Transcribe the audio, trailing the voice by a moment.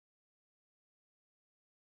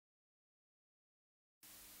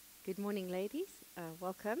Good morning, ladies.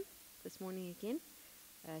 Welcome this morning again.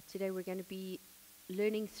 Today we're going to be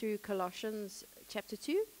learning through Colossians chapter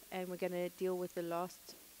 2, and we're going to deal with the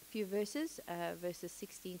last few verses, verses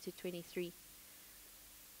 16 to 23.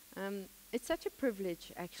 It's such a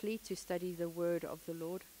privilege, actually, to study the word of the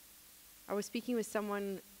Lord. I was speaking with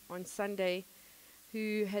someone on Sunday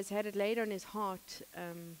who has had it laid on his heart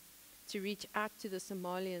to reach out to the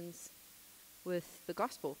Somalians with the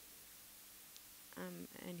gospel.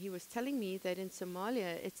 And he was telling me that in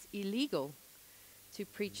Somalia it's illegal to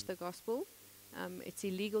preach the gospel. It's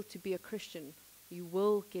illegal to be a Christian. You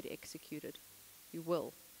will get executed. You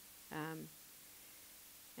will.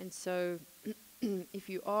 And so if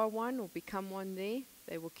you are one or become one there,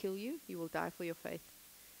 they will kill you. You will die for your faith.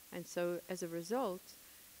 And so as a result,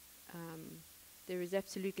 there is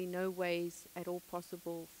absolutely no ways at all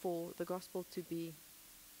possible for the gospel to be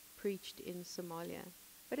preached in Somalia.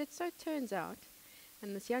 But it so turns out,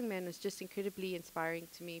 and this young man was just incredibly inspiring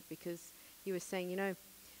to me because he was saying,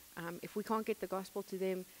 if we can't get the gospel to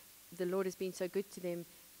them, the Lord has been so good to them.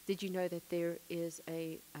 Did you know that there is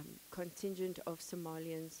a contingent of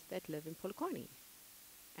Somalians that live in Polokwane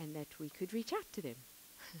and that we could reach out to them?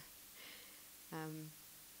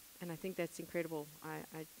 And I think that's incredible.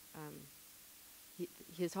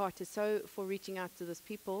 His heart is so for reaching out to those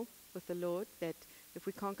people with the Lord that if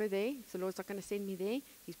we can't go there, if the Lord's not going to send me there,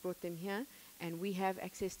 He's brought them here, and we have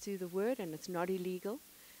access to the Word, and it's not illegal.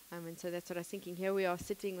 And so that's what I was thinking. Here we are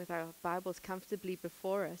sitting with our Bibles comfortably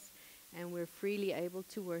before us, and we're freely able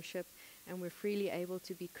to worship, and we're freely able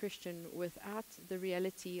to be Christian without the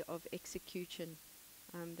reality of execution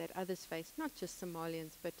that others face, not just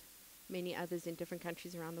Somalians, but many others in different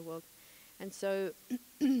countries around the world. And so,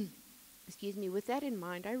 with that in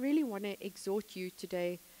mind, I really want to exhort you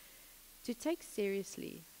today to take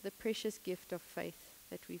seriously the precious gift of faith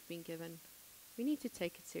that we've been given. We need to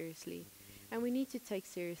take it seriously, and we need to take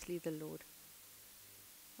seriously the Lord.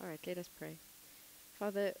 All right, let us pray.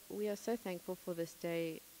 Father, we are so thankful for this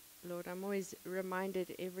day. Lord, I'm always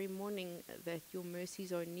reminded every morning that your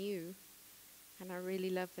mercies are new, and I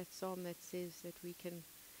really love that psalm that says that we can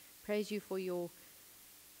praise you for your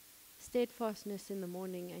steadfastness in the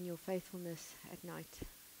morning and your faithfulness at night.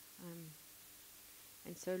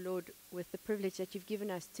 And so, Lord, with the privilege that you've given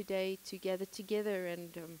us today to gather together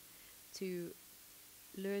and to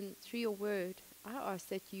learn through your word, I ask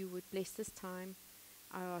that you would bless this time.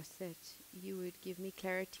 I ask that you would give me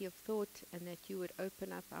clarity of thought, and that you would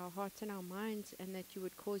open up our hearts and our minds, and that you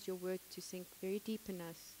would cause your word to sink very deep in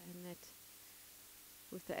us, and that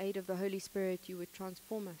with the aid of the Holy Spirit you would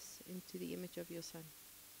transform us into the image of your Son.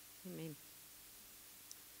 Amen.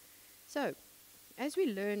 So, as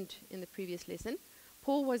we learned in the previous lesson,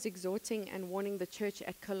 Paul was exhorting and warning the church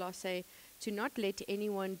at Colossae to not let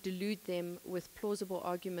anyone delude them with plausible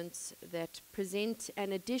arguments that present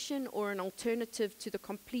an addition or an alternative to the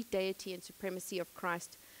complete deity and supremacy of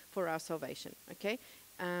Christ for our salvation. Okay,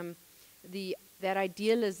 that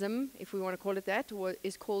idealism, if we want to call it that,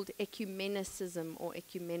 is called ecumenicism or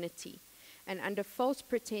ecumenity, and under false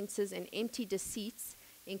pretenses and empty deceits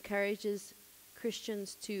encourages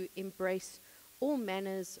Christians to embrace all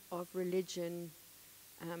manners of religion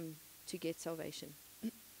to get salvation.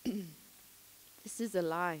 This is a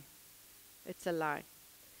lie. It's a lie.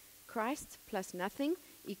 Christ plus nothing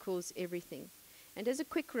equals everything. And as a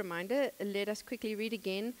quick reminder, let us quickly read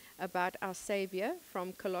again about our Savior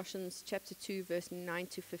from Colossians chapter 2, verse 9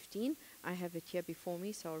 to 15. I have it here before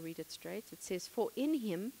me, so I'll read it straight. It says, "For in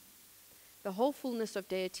him the whole fullness of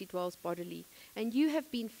deity dwells bodily, and you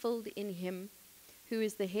have been filled in him, who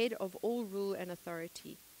is the head of all rule and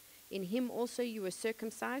authority. In him also you were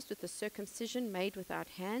circumcised with a circumcision made without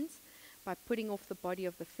hands, by putting off the body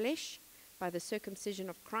of the flesh, by the circumcision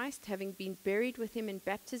of Christ, having been buried with him in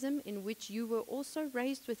baptism, in which you were also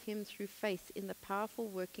raised with him through faith in the powerful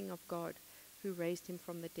working of God, who raised him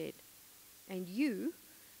from the dead. And you,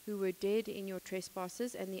 who were dead in your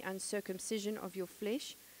trespasses and the uncircumcision of your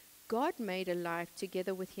flesh, God made alive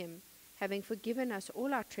together with him, having forgiven us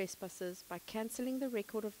all our trespasses by cancelling the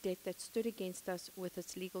record of debt that stood against us with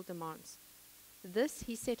its legal demands. This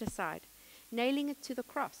he set aside, nailing it to the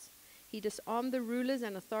cross. He disarmed the rulers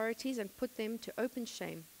and authorities and put them to open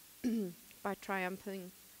shame by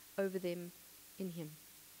triumphing over them in him."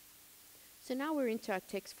 So now we're into our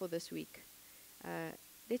text for this week.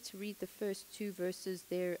 Let's read the first two verses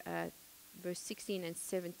there, verse 16 and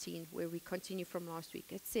 17, where we continue from last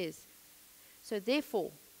week. It says, "So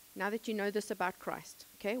therefore," now that you know this about Christ,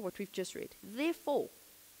 okay, what we've just read, "Therefore,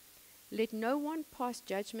 let no one pass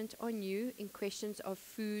judgment on you in questions of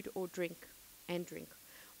food or drink,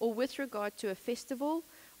 or with regard to a festival,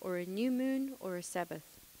 or a new moon, or a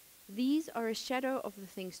Sabbath. These are a shadow of the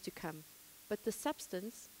things to come, but the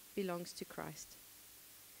substance belongs to Christ.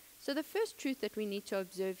 So the first truth that we need to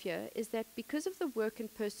observe here is that because of the work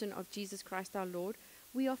and person of Jesus Christ our Lord,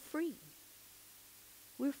 we are free.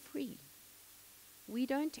 We're free. We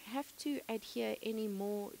don't have to adhere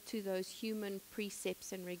anymore to those human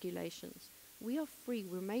precepts and regulations. We are free.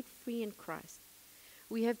 We're made free in Christ.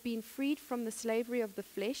 We have been freed from the slavery of the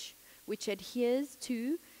flesh, which adheres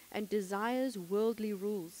to and desires worldly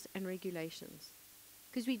rules and regulations.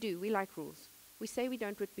 Because we do. We like rules. We say we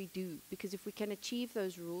don't, but we do. Because if we can achieve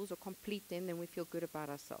those rules or complete them, then we feel good about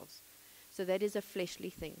ourselves. So that is a fleshly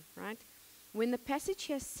thing, right? When the passage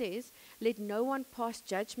here says, let no one pass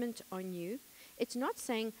judgment on you, it's not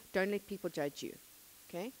saying don't let people judge you.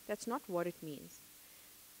 Okay? That's not what it means.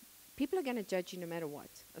 People are going to judge you no matter what.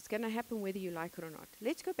 It's going to happen whether you like it or not.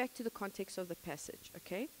 Let's go back to the context of the passage,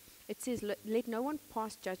 okay? It says, let no one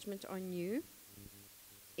pass judgment on you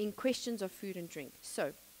in questions of food and drink.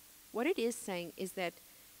 So, what it is saying is that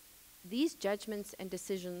these judgments and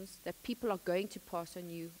decisions that people are going to pass on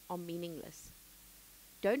you are meaningless.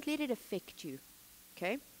 Don't let it affect you,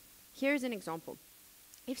 okay? Here's an example.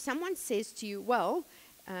 If someone says to you, well,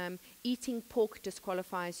 eating pork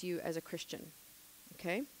disqualifies you as a Christian,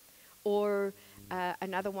 okay? Or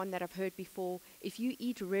another one that I've heard before, if you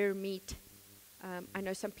eat rare meat, I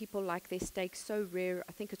know some people like their steak so rare,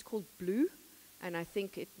 I think it's called blue, and I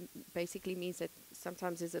think it basically means that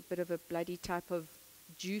sometimes there's a bit of a bloody type of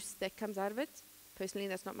juice that comes out of it. Personally,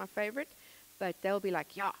 that's not my favorite, but they'll be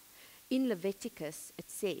like, yeah, in Leviticus it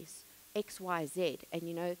says X, Y, Z, and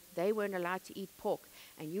you know, they weren't allowed to eat pork,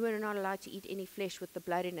 and you were not allowed to eat any flesh with the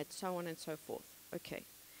blood in it, so on and so forth. Okay.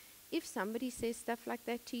 If somebody says stuff like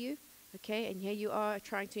that to you, okay, and here you are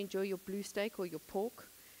trying to enjoy your blue steak or your pork,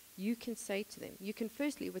 you can say to them, you can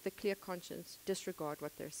firstly, with a clear conscience, disregard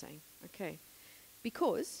what they're saying, okay?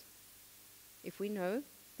 Because if we know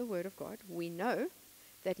the Word of God, we know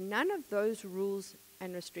that none of those rules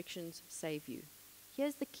and restrictions save you.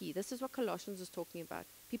 Here's the key. This is what Colossians is talking about.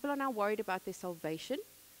 People are now worried about their salvation,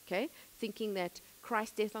 okay, thinking that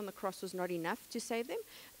Christ's death on the cross was not enough to save them.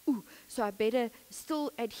 Ooh, so I better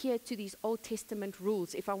still adhere to these Old Testament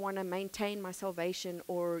rules if I want to maintain my salvation,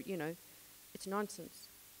 or, you know, it's nonsense.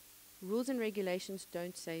 Rules and regulations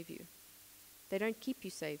don't save you. They don't keep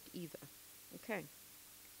you saved either. Okay.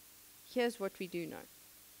 Here's what we do know.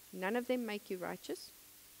 None of them make you righteous.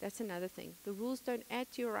 That's another thing. The rules don't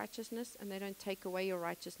add to your righteousness, and they don't take away your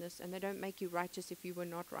righteousness, and they don't make you righteous if you were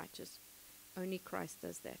not righteous. Only Christ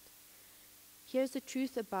does that. Here's the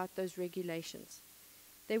truth about those regulations.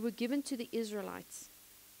 They were given to the Israelites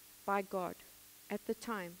by God at the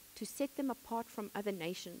time to set them apart from other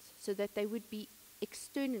nations so that they would be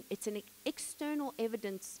external. It's an external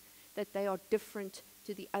evidence that they are different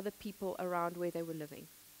to the other people around where they were living.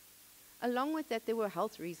 Along with that, there were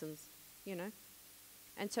health reasons, you know.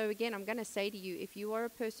 And so again, I'm going to say to you, if you are a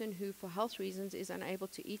person who for health reasons is unable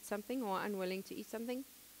to eat something or unwilling to eat something,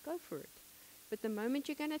 go for it. But the moment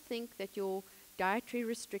you're going to think that your dietary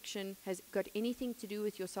restriction has got anything to do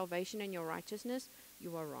with your salvation and your righteousness,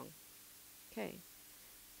 you are wrong. Okay.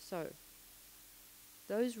 So,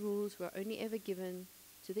 those rules were only ever given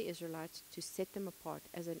to the Israelites to set them apart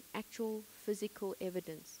as an actual physical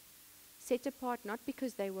evidence. Set apart not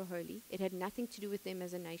because they were holy. It had nothing to do with them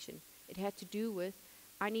as a nation. It had to do with,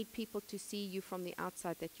 I need people to see you from the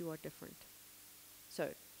outside that you are different. So,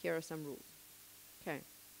 here are some rules. Okay.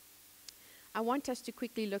 I want us to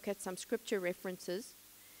quickly look at some scripture references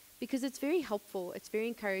because it's very helpful. It's very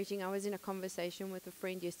encouraging. I was in a conversation with a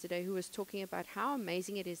friend yesterday who was talking about how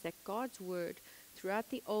amazing it is that God's word throughout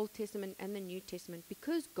the Old Testament and the New Testament,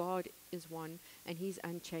 because God is one and he's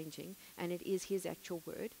unchanging and it is his actual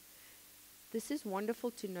word, this is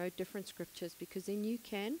wonderful to know different scriptures, because then you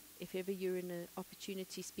can, if ever you're in an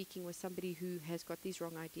opportunity speaking with somebody who has got these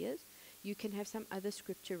wrong ideas, you can have some other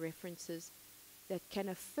scripture references that can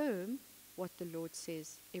affirm what the Lord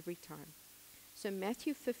says every time. So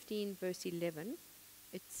Matthew 15 verse 11,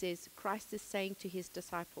 it says, Christ is saying to his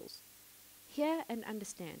disciples, hear and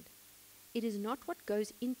understand, it is not what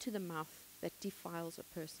goes into the mouth that defiles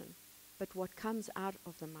a person, but what comes out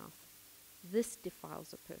of the mouth. This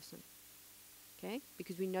defiles a person. Okay,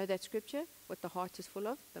 because we know that scripture, what the heart is full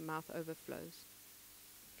of, the mouth overflows.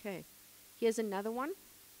 Okay, here's another one.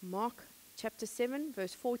 Mark chapter 7,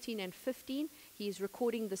 verse 14 and 15. He is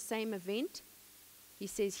recording the same event. He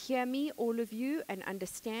says, hear me, all of you, and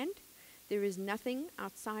understand. There is nothing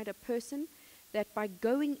outside a person that by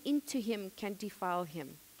going into him can defile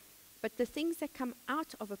him. But the things that come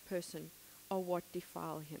out of a person are what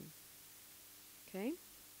defile him. Okay,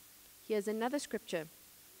 here's another scripture.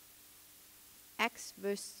 Acts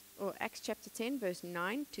chapter 10, verse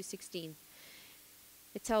 9 to 16.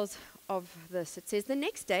 It tells of this. It says, "The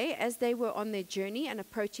next day, as they were on their journey and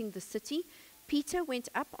approaching the city, Peter went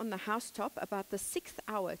up on the housetop about the 6th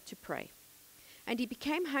hour to pray. And he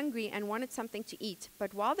became hungry and wanted something to eat.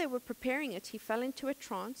 But while they were preparing it, he fell into a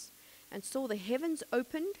trance and saw the heavens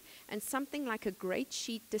opened and something like a great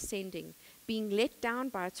sheet descending, being let down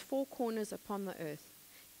by its four corners upon the earth.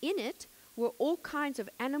 In it were all kinds of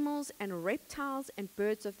animals and reptiles and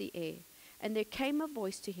birds of the air. And there came a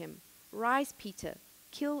voice to him, 'Rise, Peter,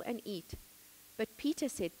 kill and eat.' But Peter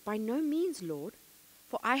said, 'By no means, Lord,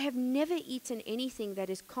 for I have never eaten anything that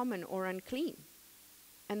is common or unclean.'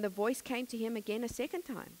 And the voice came to him again a second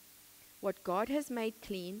time, 'What God has made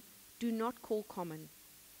clean, do not call common.'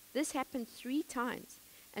 This happened 3 times,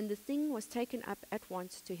 and the thing was taken up at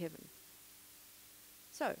once to heaven."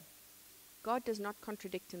 So, God does not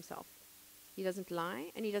contradict himself. He doesn't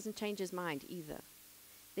lie, and he doesn't change his mind either.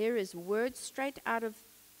 There is words straight out of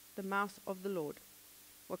the mouth of the Lord.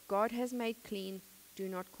 What God has made clean, do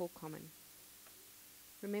not call common.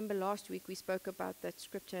 Remember last week we spoke about that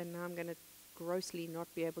scripture, and now I'm going to grossly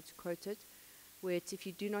not be able to quote it, where it's, if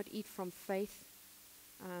you do not eat from faith,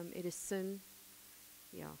 it is sin.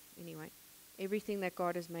 Yeah, anyway, everything that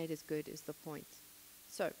God has made is good is the point.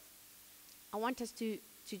 So, I want us to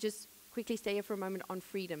just quickly stay here for a moment on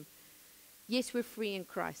freedom. Yes, we're free in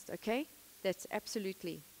Christ, okay? That's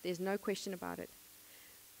absolutely, there's no question about it.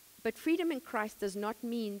 But freedom in Christ does not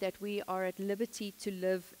mean that we are at liberty to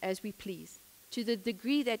live as we please, to the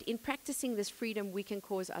degree that in practicing this freedom we can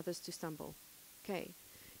cause others to stumble. Okay?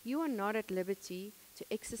 You are not at liberty to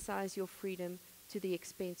exercise your freedom to the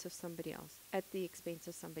expense of somebody else, at the expense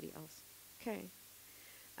of somebody else. Okay?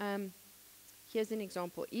 Here's an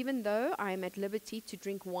example. Even though I am at liberty to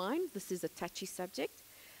drink wine, this is a touchy subject,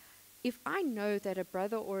 if I know that a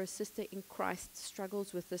brother or a sister in Christ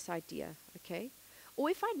struggles with this idea, okay, or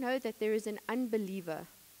if I know that there is an unbeliever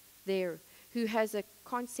there who has a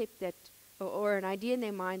concept that, or an idea in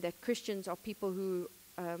their mind that Christians are people who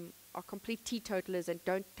are complete teetotalers and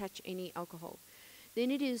don't touch any alcohol, then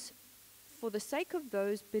it is for the sake of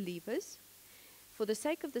those believers, for the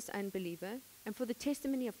sake of this unbeliever, and for the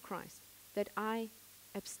testimony of Christ, that I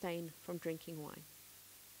abstain from drinking wine.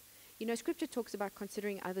 You know, Scripture talks about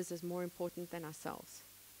considering others as more important than ourselves,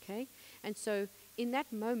 okay? And so in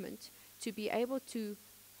that moment, to be able to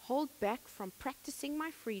hold back from practicing my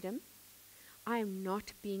freedom, I am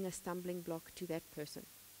not being a stumbling block to that person.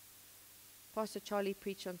 Pastor Charlie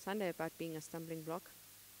preached on Sunday about being a stumbling block.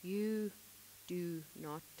 You do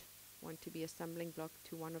not want to be a stumbling block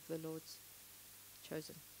to one of the Lord's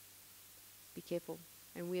chosen. Be careful.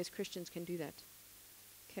 And we as Christians can do that.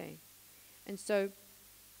 Okay. And so,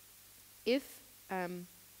 if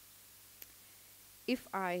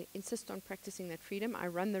I insist on practicing that freedom, I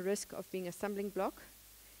run the risk of being a stumbling block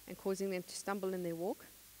and causing them to stumble in their walk.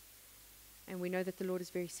 And we know that the Lord is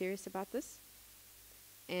very serious about this.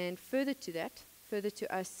 And further to that, further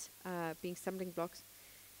to us being stumbling blocks,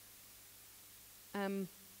 when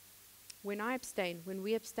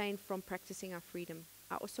we abstain from practicing our freedom,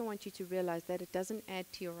 I also want you to realize that it doesn't add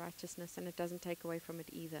to your righteousness and it doesn't take away from it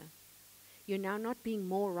either. You're now not being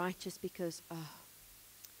more righteous because,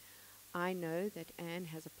 I know that Anne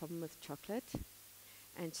has a problem with chocolate,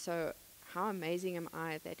 and so how amazing am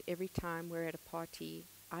I that every time we're at a party,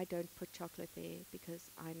 I don't put chocolate there because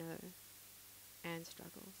I know Anne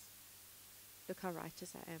struggles. Look how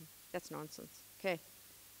righteous I am. That's nonsense. Okay?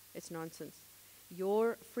 It's nonsense.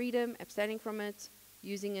 Your freedom, abstaining from it,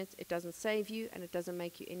 using it, it doesn't save you and it doesn't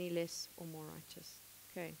make you any less or more righteous.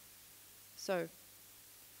 Okay? So,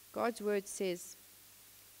 God's word says,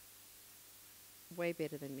 way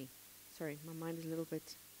better than me. Sorry, my mind is a little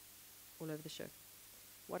bit all over the show.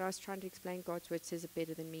 What I was trying to explain, God's word says it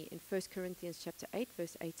better than me in 1 Corinthians chapter 8,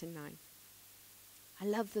 verse 8 and 9. I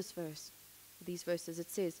love this verse, these verses.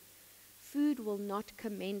 It says, "Food will not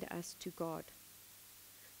commend us to God.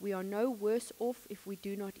 We are no worse off if we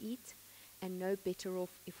do not eat, and no better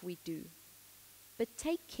off if we do. But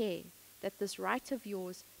take care that this right of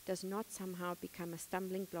yours does not somehow become a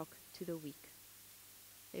stumbling block to the weak."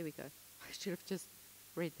 There we go. I should have just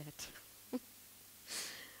read that.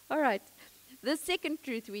 All right. The second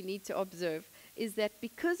truth we need to observe is that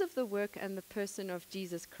because of the work and the person of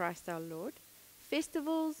Jesus Christ our Lord,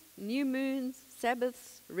 festivals, new moons,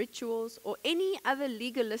 Sabbaths, rituals, or any other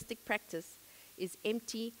legalistic practice is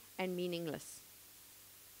empty and meaningless.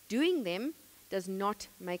 Doing them does not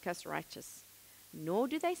make us righteous, nor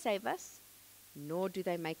do they save us, nor do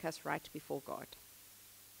they make us right before God.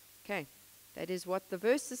 Okay, that is what the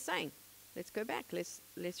verse is saying. Let's go back. Let's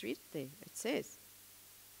read it there. It says,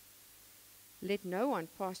 Let no one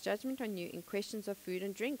pass judgment on you in questions of food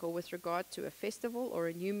and drink, or with regard to a festival or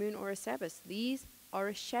a new moon or a Sabbath. These are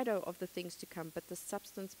a shadow of the things to come, but the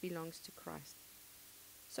substance belongs to Christ.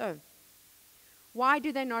 So, why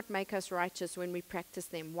do they not make us righteous when we practice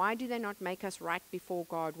them? Why do they not make us right before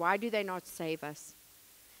God? Why do they not save us?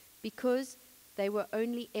 Because they were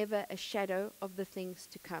only ever a shadow of the things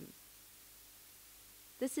to come.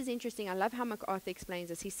 This is interesting. I love how MacArthur explains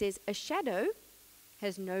this. He says, a shadow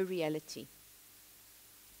has no reality.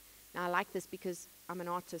 Now, I like this because I'm an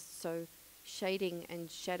artist, so shading and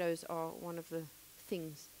shadows are one of the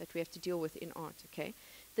things that we have to deal with in art, okay?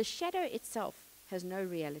 The shadow itself has no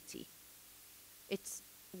reality.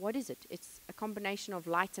 What is it? It's a combination of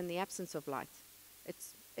light and the absence of light.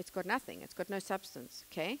 It's got nothing. It's got no substance,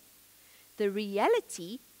 okay? The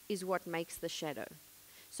reality is what makes the shadow.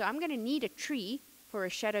 So I'm going to need a tree for a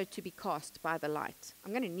shadow to be cast by the light.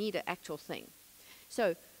 I'm going to need an actual thing.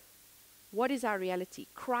 So what is our reality?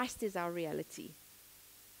 Christ is our reality.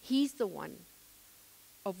 He's the one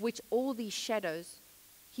of which all these shadows,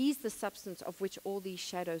 he's the substance of which all these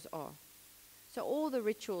shadows are. So all the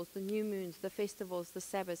rituals, the new moons, the festivals, the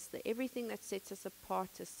Sabbaths, everything that sets us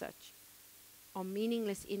apart as such are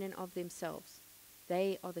meaningless in and of themselves.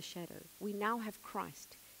 They are the shadow. We now have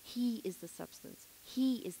Christ. He is the substance.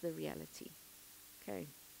 He is the reality. Okay.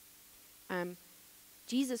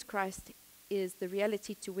 Jesus Christ is the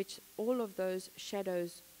reality to which all of those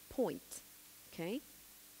shadows point. Okay.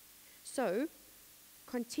 So,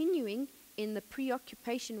 continuing in the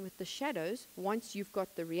preoccupation with the shadows, once you've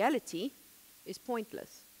got the reality, is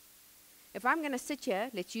pointless. If I'm going to sit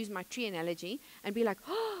here, let's use my tree analogy, and be like,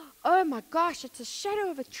 oh my gosh, it's a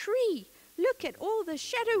shadow of a tree. Look at all the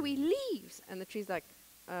shadowy leaves. And the tree's like,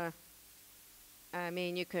 I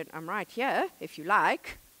mean, you could, I'm right here, if you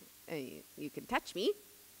like. You can touch me.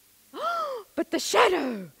 But the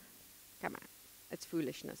shadow! Come on. It's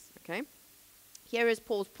foolishness, okay? Here is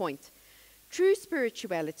Paul's point. True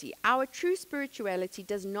spirituality, our true spirituality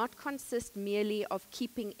does not consist merely of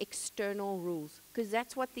keeping external rules, because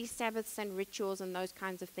that's what these Sabbaths and rituals and those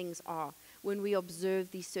kinds of things are when we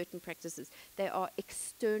observe these certain practices. They are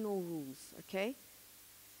external rules, okay?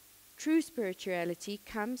 True spirituality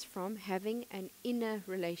comes from having an inner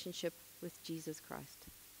relationship with Jesus Christ.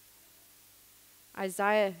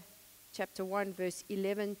 Isaiah chapter 1, verse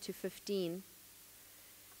 11 to 15,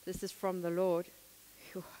 this is from the Lord.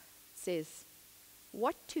 It says,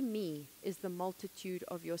 "What to me is the multitude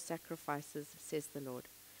of your sacrifices, says the Lord.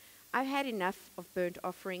 I've had enough of burnt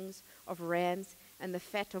offerings, of rams, and the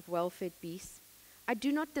fat of well-fed beasts. I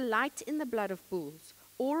do not delight in the blood of bulls,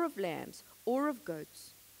 or of lambs, or of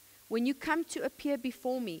goats. When you come to appear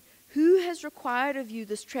before me, who has required of you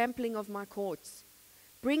this trampling of my courts?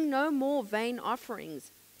 Bring no more vain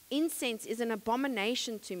offerings. Incense is an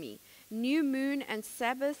abomination to me. New moon and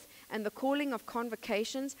Sabbath and the calling of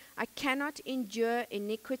convocations, I cannot endure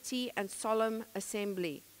iniquity and solemn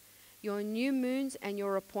assembly. Your new moons and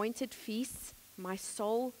your appointed feasts, my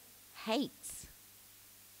soul hates.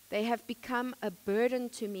 They have become a burden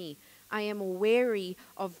to me. I am weary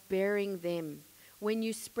of bearing them. When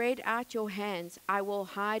you spread out your hands, I will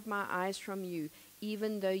hide my eyes from you.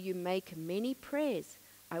 Even though you make many prayers,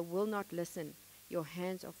 I will not listen. Your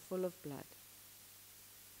hands are full of blood."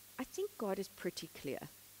 I think God is pretty clear.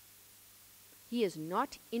 He is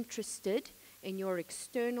not interested in your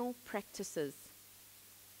external practices.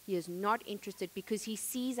 He is not interested because he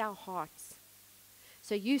sees our hearts.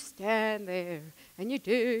 So you stand there and you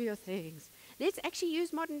do your things. Let's actually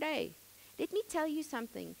use modern day. Let me tell you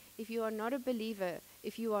something. If you are not a believer,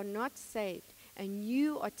 if you are not saved, and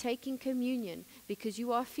you are taking communion because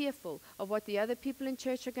you are fearful of what the other people in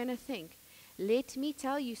church are going to think, let me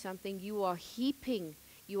tell you something. You are heaping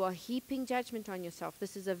judgment on yourself.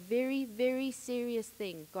 This is a very, very serious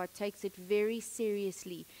thing. God takes it very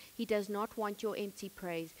seriously. He does not want your empty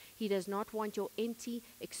praise. He does not want your empty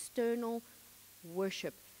external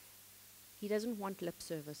worship. He doesn't want lip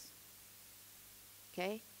service.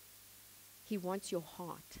 Okay? He wants your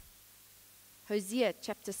heart. Hosea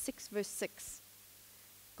chapter 6 verse 6.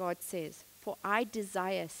 God says, "For I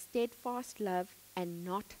desire steadfast love and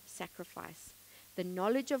not sacrifice, the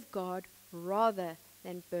knowledge of God rather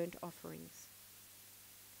than burnt offerings."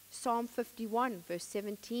 Psalm 51 verse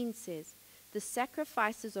 17 says, "The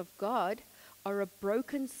sacrifices of God are a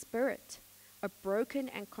broken spirit, a broken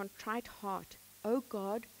and contrite heart. O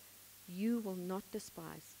God, you will not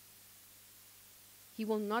despise." He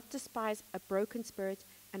will not despise a broken spirit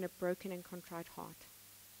and a broken and contrite heart.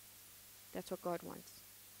 That's what God wants.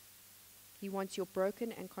 He wants your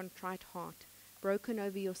broken and contrite heart, broken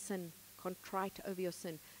over your sin, contrite over your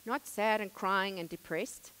sin. Not sad and crying and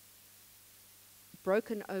depressed.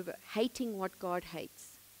 broken over hating what God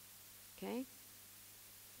hates. Okay?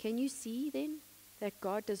 Can you see then that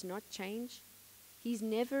God does not change? He's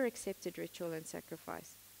never accepted ritual and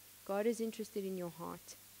sacrifice. God is interested in your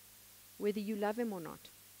heart, whether you love him or not.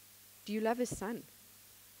 Do you love his son?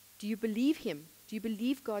 Do you believe him? Do you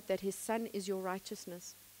believe God that his son is your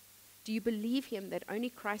righteousness? Do you believe him that only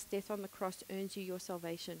Christ's death on the cross earns you your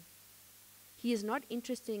salvation? He is not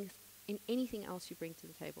interested in anything else you bring to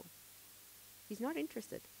the table. He's not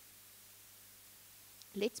interested.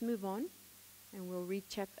 Let's move on, and we'll read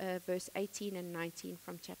verse 18 and 19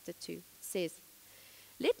 from chapter 2. It says,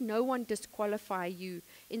 "Let no one disqualify you,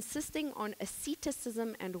 insisting on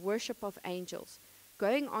asceticism and worship of angels,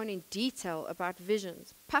 going on in detail about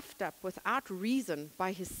visions, puffed up without reason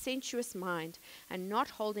by his sensuous mind, and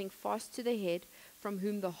not holding fast to the head, from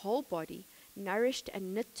whom the whole body, nourished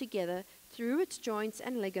and knit together through its joints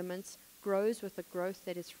and ligaments, grows with the growth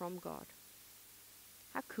that is from God."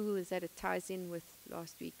 How cool is that? It ties in with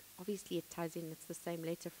last week. Obviously it ties in. It's the same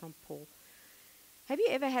letter from Paul. Have you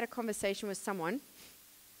ever had a conversation with someone?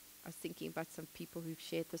 I was thinking about some people who've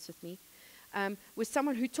shared this with me. With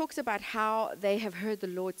someone who talks about how they have heard the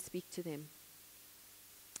Lord speak to them,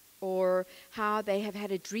 or how they have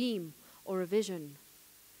had a dream or a vision,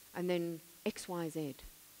 and then X, Y, Z.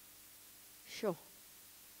 Sure.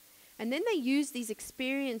 And then they use these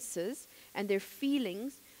experiences and their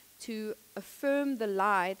feelings to affirm the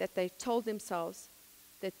lie that they told themselves,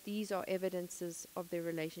 that these are evidences of their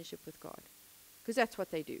relationship with God. Because that's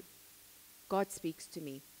what they do. God speaks to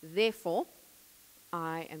me, therefore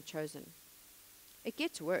I am chosen. It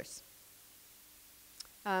gets worse.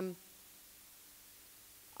 Okay,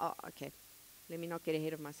 let me not get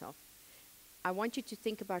ahead of myself. I want you to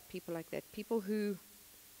think about people like that. People who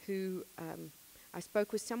I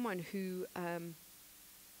spoke with someone who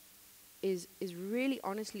is really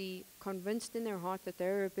honestly convinced in their heart that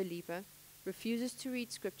they're a believer, refuses to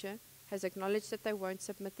read scripture, has acknowledged that they won't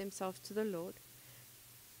submit themselves to the Lord,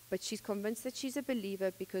 but she's convinced that she's a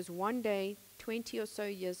believer because one day, 20 or so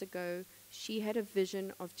years ago, she had a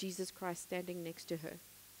vision of Jesus Christ standing next to her.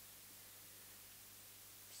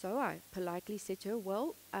 So I politely said to her,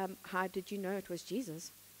 well, how did you know it was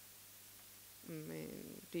Jesus?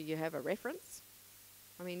 Do you have a reference?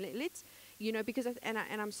 I mean, let's, because, and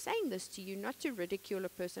I'm saying this to you not to ridicule a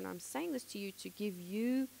person. I'm saying this to you to give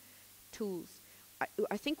you tools.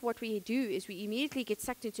 I think what we do is we immediately get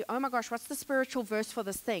sucked into, oh my gosh, what's the spiritual verse for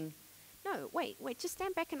this thing? No, wait, just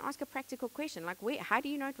stand back and ask a practical question. Like, how do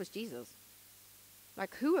you know it was Jesus?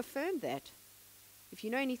 Like, who affirmed that? If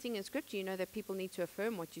you know anything in Scripture, you know that people need to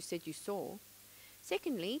affirm what you said you saw.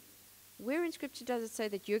 Secondly, where in Scripture does it say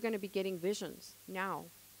that you're going to be getting visions now,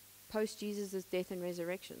 post Jesus' death and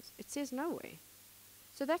resurrections? It says nowhere.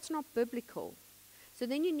 So that's not biblical. So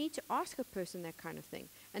then you need to ask a person that kind of thing.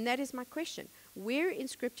 And that is my question. Where in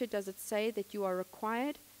Scripture does it say that you are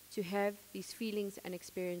required to have these feelings and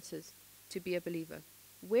experiences to be a believer?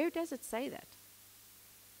 Where does it say that?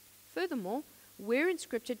 Furthermore, where in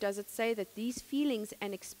Scripture does it say that these feelings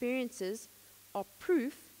and experiences are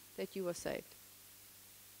proof that you are saved?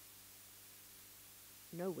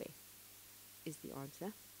 Nowhere is the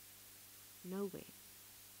answer. Nowhere.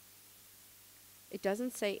 It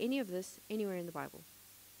doesn't say any of this anywhere in the Bible.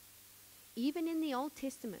 Even in the Old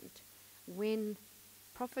Testament, when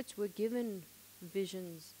prophets were given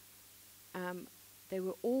visions, they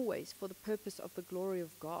were always for the purpose of the glory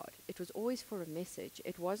of God. It was always for a message.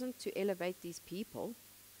 It wasn't to elevate these people.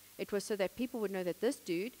 It was so that people would know that this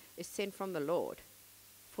dude is sent from the Lord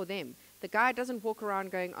for them. The guy doesn't walk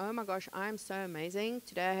around going, oh my gosh, I'm so amazing.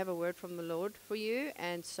 Today I have a word from the Lord for you.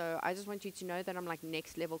 And so I just want you to know that I'm like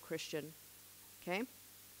next level Christian. Okay?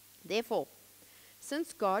 Therefore,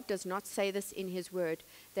 since God does not say this in his word,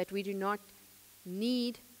 that we do not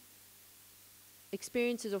need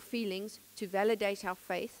experiences or feelings to validate our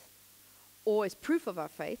faith or as proof of our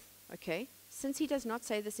faith, okay, since he does not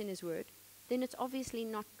say this in his word, then it's obviously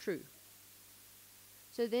not true.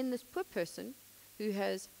 So then this poor person who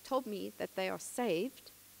has told me that they are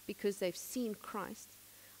saved because they've seen Christ,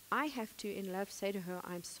 I have to in love say to her,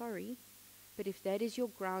 I'm sorry, but if that is your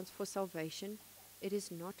grounds for salvation, it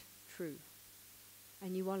is not true.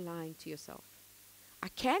 And you are lying to yourself. I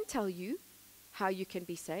can tell you how you can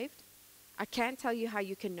be saved. I can tell you how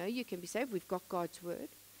you can know you can be saved. We've got God's word.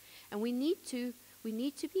 And we need to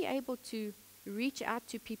be able to reach out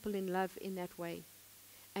to people in love in that way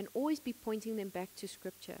and always be pointing them back to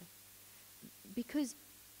Scripture. Because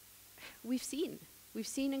we've seen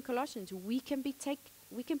in Colossians, we can be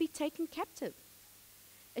taken captive,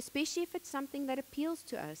 especially if it's something that appeals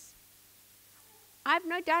to us. I've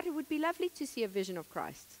no doubt it would be lovely to see a vision of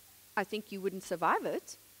Christ. I think you wouldn't survive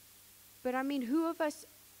it. But I mean, who of us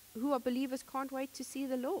who are believers can't wait to see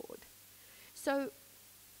the Lord? So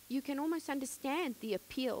you can almost understand the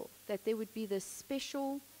appeal that there would be this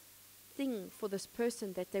special thing for this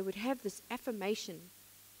person, that they would have this affirmation.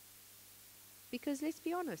 Because let's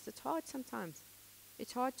be honest, it's hard sometimes.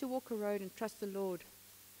 It's hard to walk a road and trust the Lord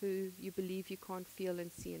who you believe you can't feel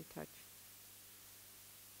and see and touch.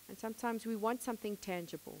 And sometimes we want something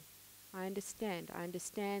tangible. I understand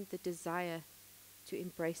the desire to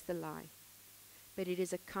embrace the lie. But it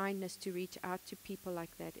is a kindness to reach out to people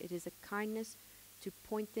like that. It is a kindness to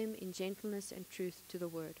point them in gentleness and truth to the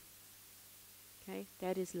word. Okay,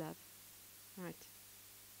 that is love. Right.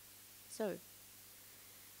 So,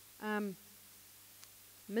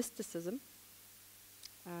 mysticism,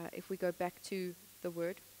 if we go back to the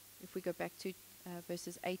word, if we go back to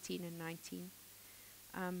verses 18 and 19,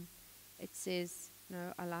 it says,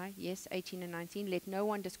 no, I lie, yes, 18 and 19, let no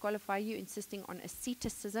one disqualify you, insisting on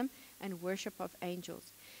asceticism and worship of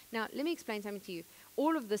angels. Now, let me explain something to you.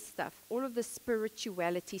 All of this stuff, all of the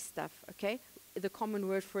spirituality stuff, okay, the common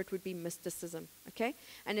word for it would be mysticism, okay?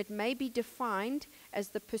 And it may be defined as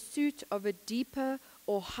the pursuit of a deeper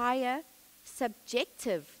or higher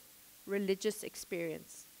subjective religious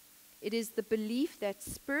experience. It is the belief that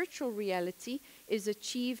spiritual reality is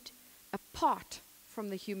achieved apart from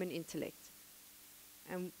the human intellect.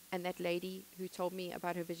 And that lady who told me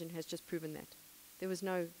about her vision has just proven that. There was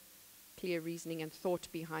no clear reasoning and thought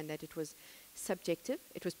behind that. It was subjective.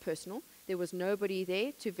 It was personal. There was nobody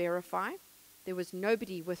there to verify. There was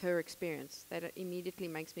nobody with her experience. That immediately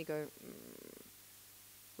makes me go,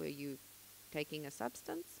 were you taking a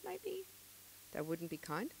substance maybe? That wouldn't be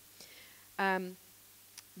kind.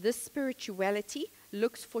 This spirituality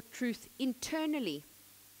looks for truth internally,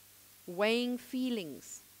 weighing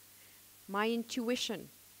feelings, my intuition,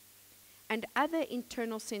 and other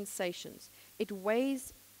internal sensations. It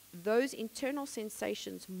weighs those internal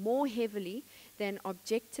sensations more heavily than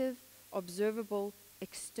objective, observable,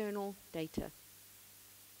 external data.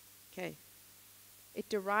 Okay. It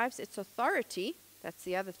derives its authority, that's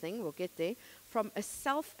the other thing, we'll get there, from a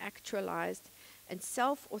self-actualized and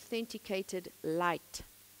self-authenticated light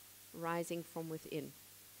rising from within.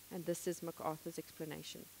 And this is MacArthur's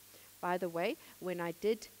explanation. By the way, when I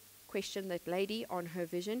did question that lady on her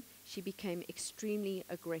vision, she became extremely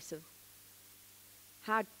aggressive.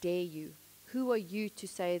 How dare you? Who are you to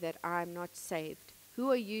say that I'm not saved? Who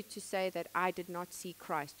are you to say that I did not see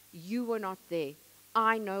Christ? You were not there.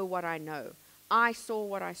 I know what I know. I saw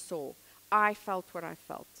what I saw. I felt what I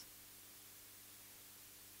felt.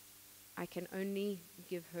 I can only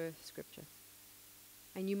give her scripture.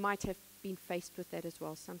 And you might have been faced with that as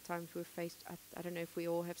well. Sometimes we're faced, I don't know if we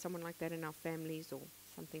all have someone like that in our families or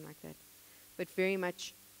something like that. But very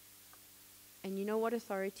much, and you know what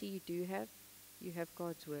authority you do have? You have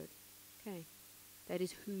God's word. Okay. That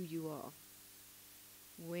is who you are.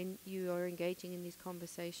 When you are engaging in these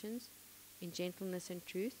conversations, in gentleness and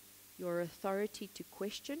truth, your authority to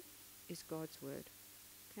question is God's word.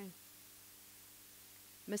 Okay.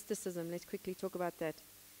 Mysticism, let's quickly talk about that.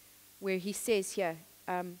 Where he says here,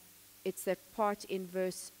 it's that part in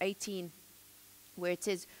verse 18 where it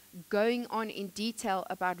says, going on in detail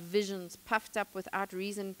about visions puffed up without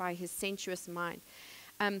reason by his sensuous mind.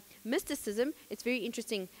 Mysticism, it's very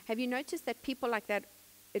interesting. Have you noticed that people like that,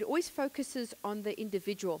 it always focuses on the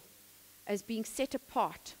individual as being set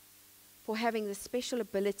apart for having the special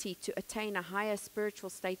ability to attain a higher spiritual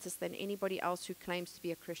status than anybody else who claims to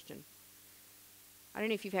be a Christian. I don't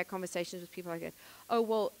know if you've had conversations with people like that. Oh,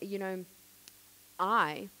 well, you know,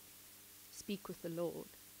 I speak with the Lord.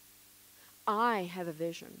 I have a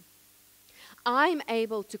vision. I'm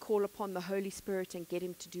able to call upon the Holy Spirit and get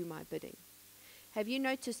him to do my bidding. Have you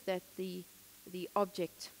noticed that the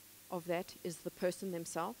object of that is the person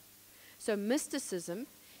themselves? So mysticism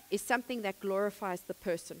is something that glorifies the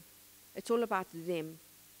person. It's all about them.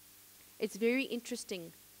 It's very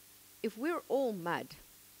interesting. If we're all mud,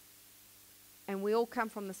 and we all come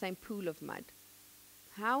from the same pool of mud,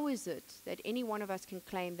 how is it that any one of us can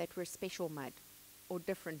claim that we're special mud or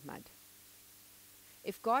different mud?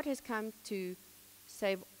 If God has come to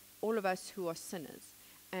save all of us who are sinners,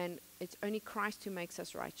 and it's only Christ who makes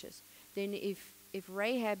us righteous, then if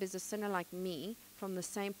Rahab is a sinner like me from the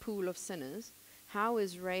same pool of sinners, how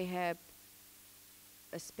is Rahab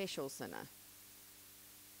a special sinner,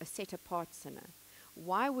 a set-apart sinner?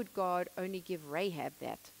 Why would God only give Rahab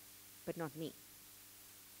that, but not me,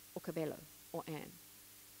 or Cabello, or Anne?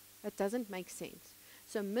 That doesn't make sense.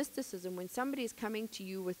 So mysticism, when somebody is coming to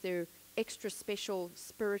you with their extra special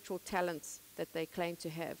spiritual talents that they claim to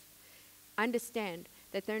have, understand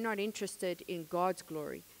that they're not interested in God's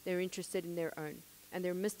glory. They're interested in their own. And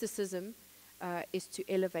their mysticism is to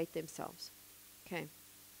elevate themselves. Okay.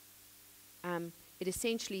 It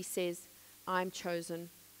essentially says, I'm chosen,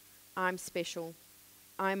 I'm special,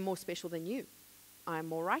 I'm more special than you, I'm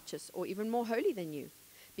more righteous or even more holy than you,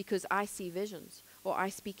 because I see visions, or I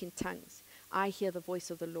speak in tongues, I hear the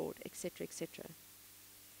voice of the Lord, etc., etc.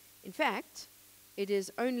 In fact, it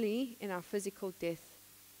is only in our physical death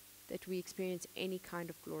that we experience any kind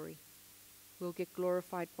of glory. We'll get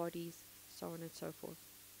glorified bodies, so on and so forth.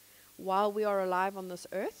 While we are alive on this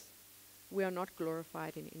earth, we are not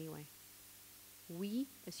glorified in any way. We,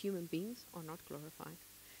 as human beings, are not glorified.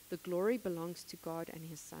 The glory belongs to God and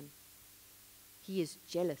His Son. He is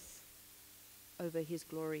jealous over His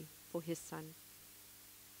glory for His Son.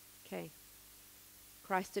 Okay.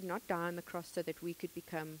 Christ did not die on the cross so that we could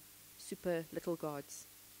become super little gods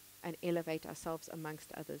and elevate ourselves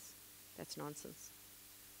amongst others. That's nonsense.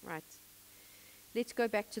 Right. Let's go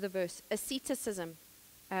back to the verse. Asceticism.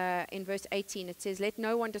 In verse 18, it says, let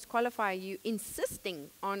no one disqualify you, insisting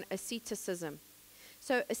on asceticism.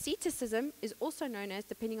 So asceticism is also known as,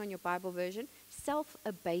 depending on your Bible version,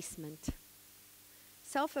 self-abasement.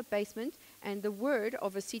 Self-abasement, and the word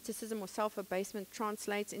of asceticism or self-abasement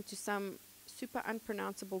translates into some super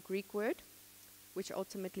unpronounceable Greek word, which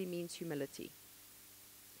ultimately means humility.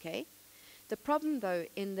 Okay? The problem, though,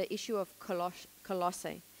 in the issue of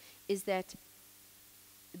Colossae is that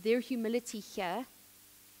their humility here,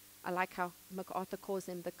 I like how MacArthur calls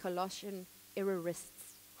them the Colossian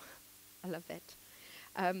errorists. I love that.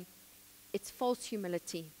 It's false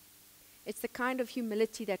humility. It's the kind of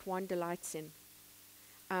humility that one delights in.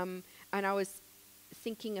 And I was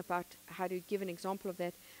thinking about how to give an example of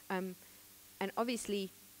that. And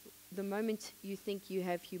obviously, the moment you think you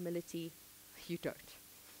have humility, you don't.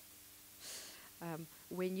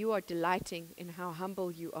 When you are delighting in how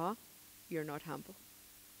humble you are, you're not humble.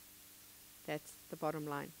 That's the bottom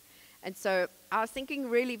line. And so I was thinking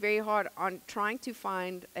really very hard on trying to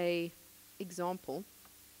find a example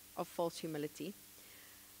of false humility.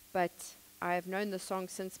 But I have known the song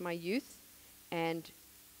since my youth, and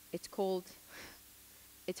it's called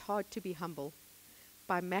It's Hard to Be Humble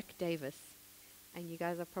by Mac Davis. And you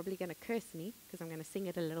guys are probably going to curse me because I'm going to sing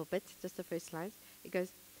it a little bit, just the first lines. It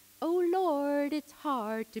goes, oh Lord, it's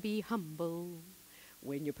hard to be humble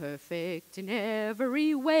when you're perfect in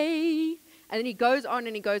every way. And then he goes on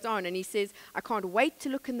and he goes on and he says, I can't wait to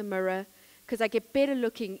look in the mirror because I get better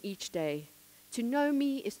looking each day. To know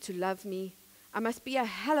me is to love me. I must be a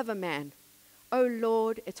hell of a man. Oh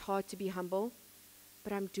Lord, it's hard to be humble,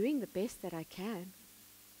 but I'm doing the best that I can.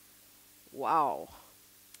 Wow.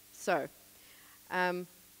 So,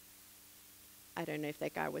 I don't know if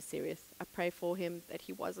that guy was serious. I pray for him that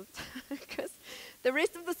he wasn't, because the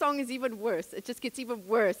rest of the song is even worse. It just gets even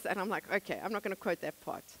worse, and I'm like, okay, I'm not going to quote that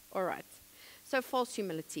part. All right. So false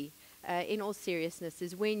humility, in all seriousness,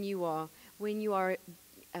 is when you are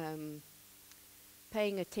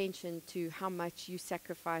paying attention to how much you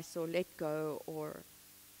sacrifice or let go, or,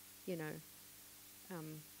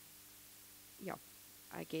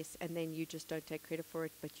 I guess, and then you just don't take credit for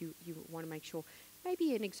it, but you want to make sure.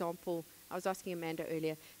 Maybe an example, I was asking Amanda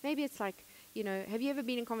earlier, maybe it's like, have you ever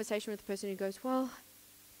been in conversation with a person who goes, well,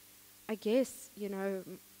 I guess,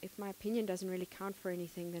 if my opinion doesn't really count for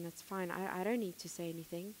anything, then it's fine. I don't need to say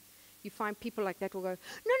anything. You find people like that will go,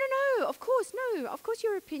 no, of course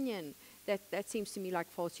your opinion. That seems to me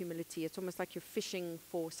like false humility. It's almost like you're fishing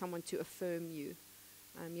for someone to affirm you.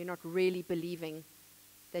 You're not really believing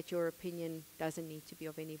that your opinion doesn't need to be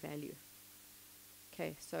of any value.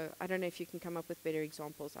 Okay, so I don't know if you can come up with better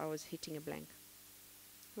examples. I was hitting a blank.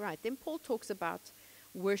 Right, then Paul talks about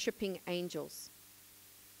worshipping angels.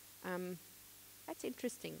 That's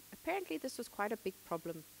interesting. Apparently this was quite a big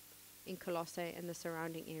problem in Colossae and the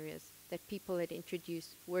surrounding areas, that people had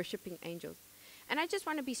introduced worshipping angels. And I just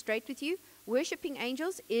want to be straight with you. Worshipping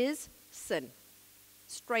angels is sin.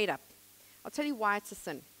 Straight up. I'll tell you why it's a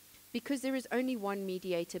sin. Because there is only one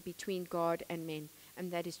mediator between God and men, and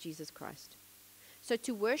that is Jesus Christ. So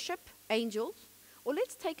to worship angels, or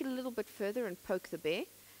let's take it a little bit further and poke the bear,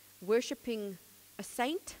 worshipping a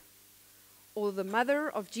saint or the mother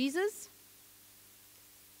of Jesus,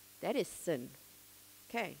 that is sin.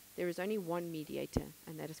 Okay, there is only one mediator,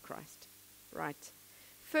 and that is Christ. Right.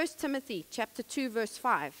 1 Timothy chapter 2, verse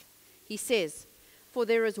 5, he says, for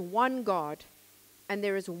there is one God, and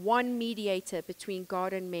there is one mediator between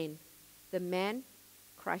God and men, the man,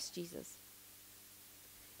 Christ Jesus.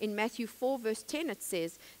 In Matthew 4, verse 10, it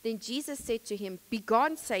says, then Jesus said to him,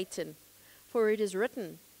 begone, Satan, for it is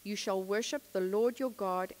written, you shall worship the Lord your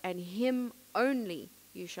God, and him only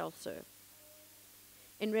you shall serve.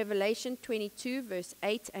 In Revelation 22, verse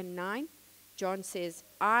 8 and 9, John says,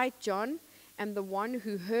 I, John, am the one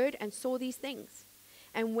who heard and saw these things.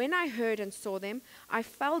 And when I heard and saw them, I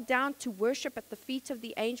fell down to worship at the feet of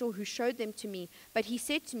the angel who showed them to me. But he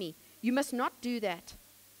said to me, you must not do that.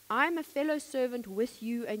 I am a fellow servant with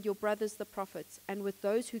you and your brothers the prophets, and with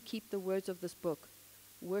those who keep the words of this book.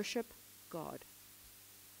 Worship God.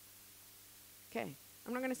 Okay,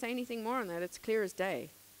 I'm not going to say anything more on that. It's clear as day.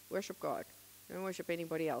 Worship God. Don't worship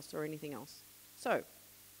anybody else or anything else. So,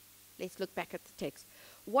 let's look back at the text.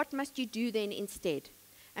 What must you do then instead?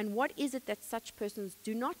 And what is it that such persons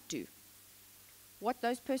do not do? What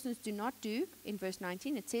those persons do not do, in verse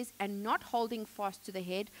 19, it says, and not holding fast to the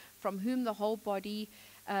head, from whom the whole body,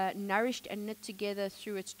 nourished and knit together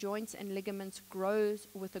through its joints and ligaments, grows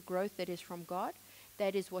with a growth that is from God.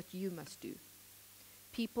 That is what you must do.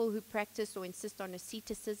 People who practice or insist on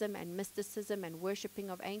asceticism and mysticism and worshipping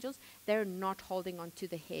of angels, they're not holding on to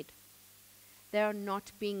the head. They are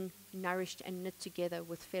not being nourished and knit together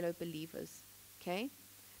with fellow believers. Okay?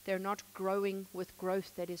 They're not growing with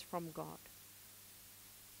growth that is from God.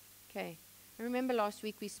 Okay. And remember last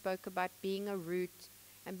week we spoke about being a root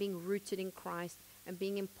and being rooted in Christ and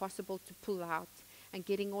being impossible to pull out and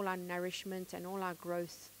getting all our nourishment and all our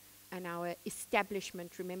growth and our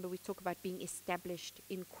establishment. Remember we talk about being established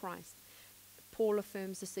in Christ. Paul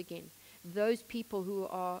affirms this again. Those people who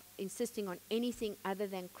are insisting on anything other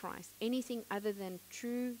than Christ, anything other than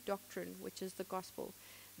true doctrine, which is the gospel,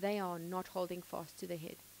 they are not holding fast to the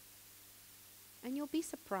head. And you'll be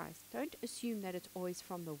surprised. Don't assume that it's always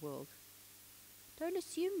from the world. Don't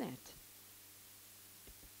assume that.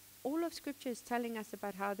 All of Scripture is telling us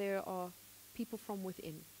about how there are people from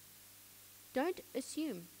within. Don't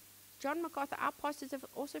assume. John MacArthur, our pastors have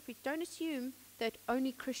also preached, don't assume that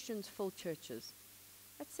only Christians fill churches.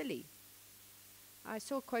 That's silly. I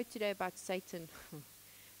saw a quote today about Satan,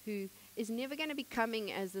 who is never going to be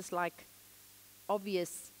coming as this like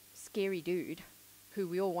obvious scary dude who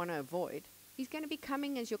we all want to avoid. He's going to be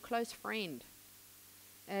coming as your close friend,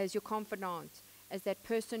 as your confidant, as that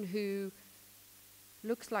person who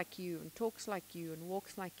looks like you and talks like you and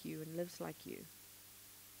walks like you and lives like you.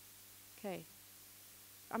 Okay.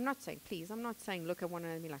 I'm not saying look at one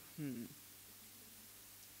and be like,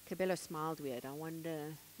 Cabello smiled weird. I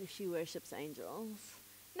wonder if she worships angels.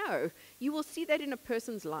 No, you will see that in a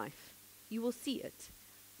person's life. You will see it.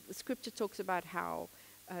 The Scripture talks about how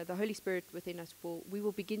the Holy Spirit within us we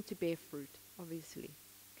will begin to bear fruit, obviously.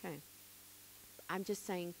 Okay. I'm just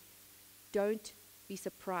saying, don't be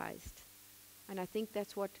surprised. And I think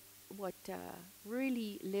that's what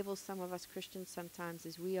really levels some of us Christians sometimes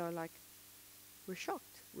is we're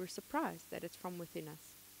shocked. We're surprised that it's from within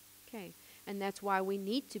us. Okay. And that's why we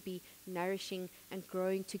need to be nourishing and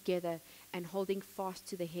growing together and holding fast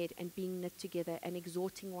to the head and being knit together and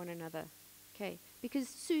exhorting one another. Okay. Because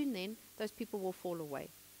soon then, those people will fall away.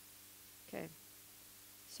 Okay.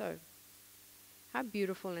 So, how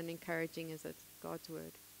beautiful and encouraging is it, God's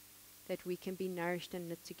word, that we can be nourished and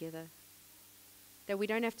knit together, that we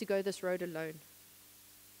don't have to go this road alone.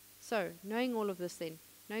 So, knowing all of this then,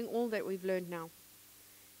 knowing all that we've learned now,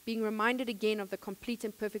 being reminded again of the complete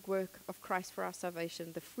and perfect work of Christ for our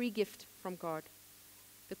salvation, the free gift from God,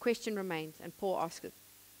 the question remains, and Paul asks it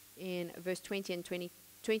in verse 20 and 20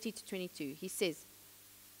 to 22. He says,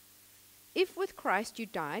 if with Christ you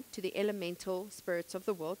died to the elemental spirits of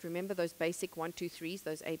the world, remember those basic 1, 2, 3s,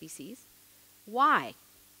 those ABCs, why?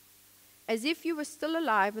 As if you were still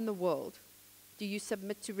alive in the world, do you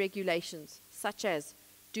submit to regulations such as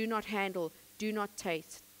do not handle, do not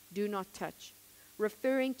taste, do not touch,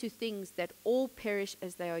 referring to things that all perish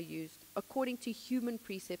as they are used, according to human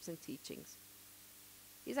precepts and teachings?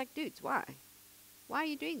 He's like, dudes, why? Why are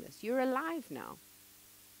you doing this? You're alive now.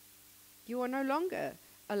 You are no longer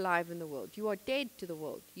alive in the world. You are dead to the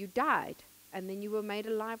world. You died, and then you were made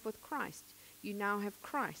alive with Christ. You now have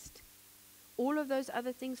Christ. All of those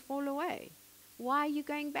other things fall away. Why are you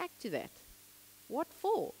going back to that? What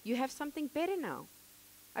for? You have something better now.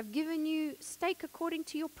 I've given you steak according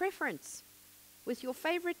to your preference, with your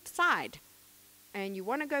favorite side, and you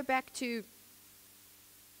want to go back to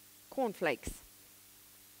cornflakes.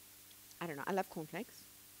 I don't know. I love cornflakes,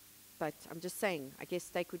 but I'm just saying, I guess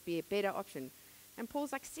steak would be a better option. And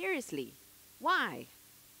Paul's like, seriously, why?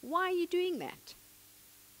 Why are you doing that?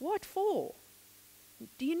 What for?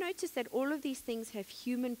 Do you notice that all of these things have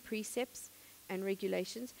human precepts and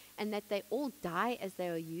regulations, and that they all die as they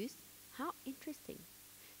are used? How interesting.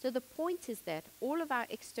 So the point is that all of our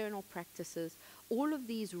external practices, all of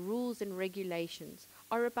these rules and regulations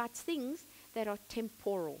are about things that are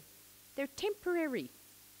temporal. They're temporary.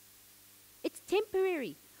 It's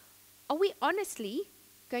temporary. Are we honestly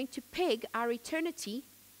going to peg our eternity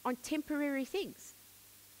on temporary things?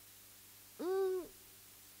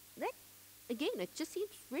 That, again, it just seems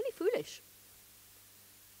really foolish.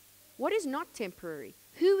 What is not temporary?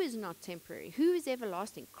 Who is not temporary? Who is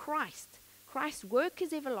everlasting? Christ. Christ's work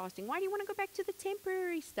is everlasting. Why do you want to go back to the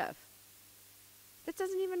temporary stuff? That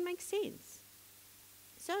doesn't even make sense.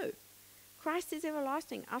 So, Christ is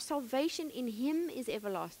everlasting. Our salvation in Him is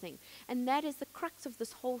everlasting. And that is the crux of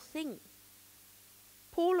this whole thing.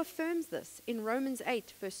 Paul affirms this in Romans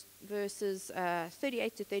 8, verses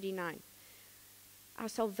 38 to 39. Our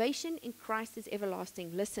salvation in Christ is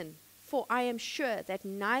everlasting. Listen, for I am sure that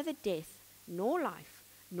neither death, nor life,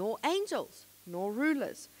 nor angels, nor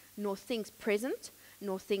rulers, nor things present,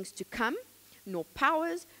 nor things to come, nor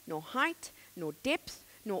powers, nor height, nor depth,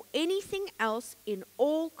 nor anything else in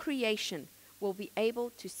all creation will be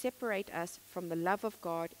able to separate us from the love of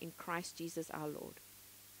God in Christ Jesus our Lord.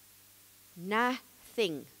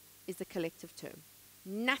 Nothing is the collective term.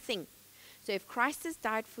 Nothing. So if Christ has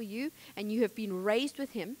died for you and you have been raised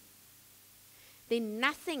with Him, then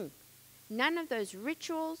nothing, none of those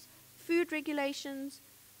rituals, food regulations,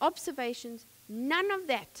 observations, none of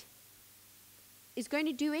that is going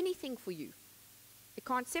to do anything for you. It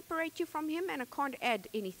can't separate you from Him, and it can't add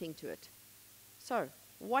anything to it. So,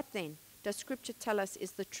 what then does Scripture tell us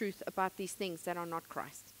is the truth about these things that are not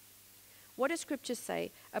Christ? What does Scripture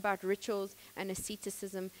say about rituals and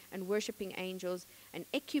asceticism and worshipping angels and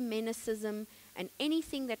ecumenicism and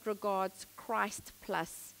anything that regards Christ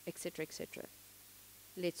plus, etc., etc.?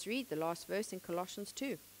 Let's read the last verse in Colossians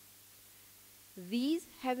 2. These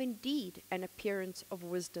have indeed an appearance of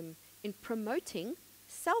wisdom in promoting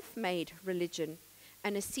self-made religion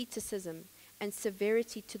and asceticism and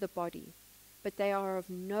severity to the body, but they are of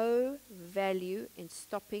no value in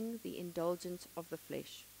stopping the indulgence of the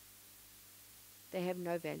flesh. They have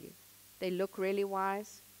no value. They look really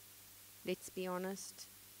wise. Let's be honest,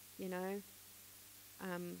 you know.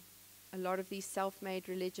 A lot of these self-made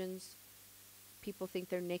religions, people think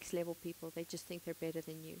they're next level people. They just think they're better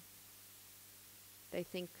than you. They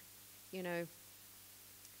think, you know,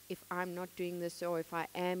 if I'm not doing this or if I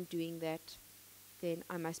am doing that, then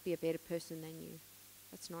I must be a better person than you.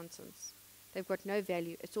 That's nonsense. They've got no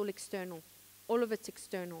value. It's all external. All of it's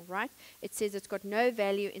external, right? It says it's got no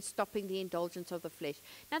value in stopping the indulgence of the flesh.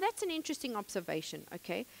 Now that's an interesting observation,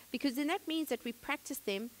 okay? Because then that means that we practice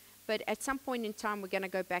them, but at some point in time we're going to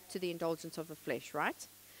go back to the indulgence of the flesh, right?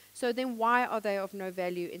 So then why are they of no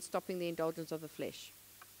value in stopping the indulgence of the flesh?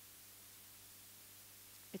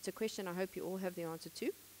 It's a question I hope you all have the answer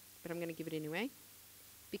to, but I'm going to give it anyway.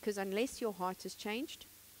 Because unless your heart is changed,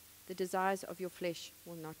 the desires of your flesh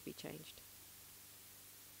will not be changed.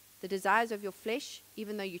 The desires of your flesh,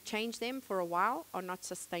 even though you change them for a while, are not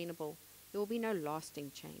sustainable. There will be no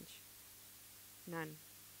lasting change. None.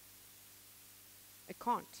 It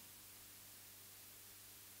can't.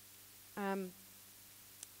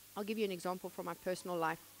 I'll give you an example from my personal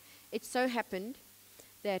life. It so happened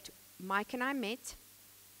that Mike and I met,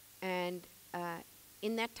 and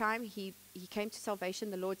in that time he came to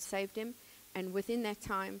salvation. The Lord saved him, and within that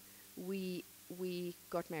time we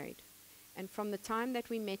got married. And from the time that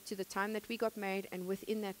we met to the time that we got married, and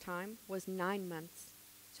within that time was 9 months.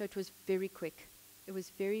 So it was very quick. It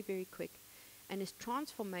was very, very quick. And his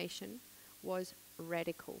transformation was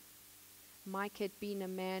radical. Mike had been a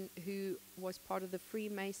man who was part of the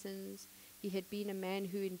Freemasons. He had been a man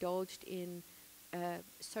who indulged in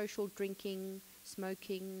social drinking,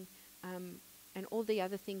 smoking, and all the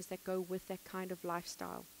other things that go with that kind of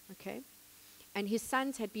lifestyle. Okay? And his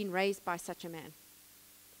sons had been raised by such a man.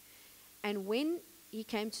 And when he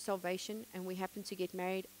came to salvation, and we happened to get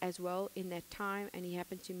married as well in that time, and he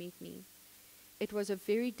happened to meet me, it was a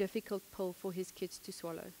very difficult pill for his kids to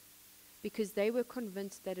swallow, because they were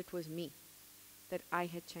convinced that it was me, that I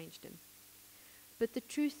had changed him. But the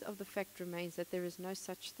truth of the fact remains that there is no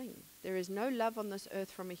such thing. There is no love on this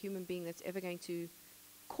earth from a human being that's ever going to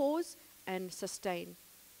cause and sustain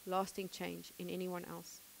lasting change in anyone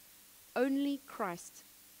else. Only Christ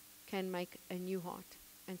can make a new heart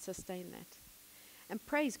and sustain that. And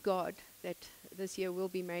praise God that this year we'll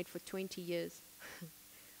be married for 20 years.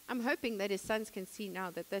 I'm hoping that his sons can see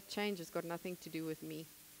now that that change has got nothing to do with me.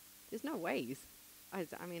 There's no ways.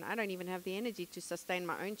 I mean, I don't even have the energy to sustain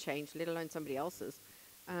my own change, let alone somebody else's.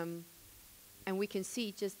 And we can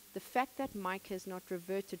see just the fact that Mike has not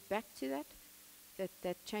reverted back to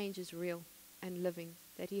that change is real and living,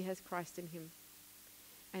 that he has Christ in him.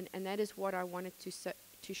 And that is what I wanted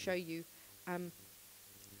to show you.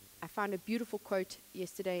 I found a beautiful quote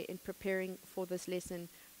yesterday in preparing for this lesson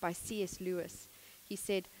by C.S. Lewis. He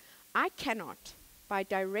said, "I cannot, by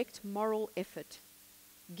direct moral effort,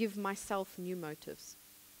 give myself new motives.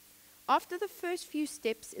 After the first few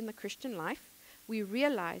steps in the Christian life, we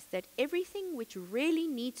realize that everything which really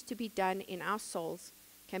needs to be done in our souls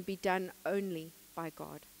can be done only by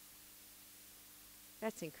God.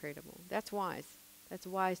 That's incredible. That's wise. That's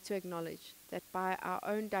wise to acknowledge that by our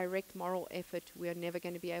own direct moral effort, we are never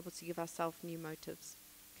going to be able to give ourselves new motives.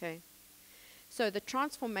 Okay? So the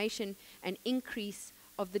transformation and increase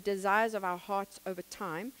of the desires of our hearts over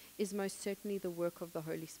time is most certainly the work of the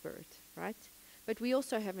Holy Spirit, right? But we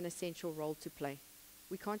also have an essential role to play.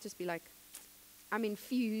 We can't just be like, I'm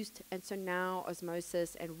infused, and so now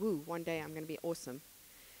osmosis and woo, one day I'm going to be awesome.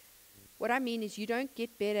 What I mean is you don't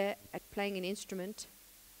get better at playing an instrument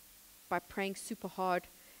by praying super hard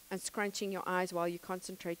and scrunching your eyes while you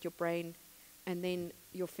concentrate your brain and then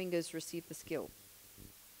your fingers receive the skill.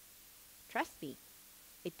 Trust me,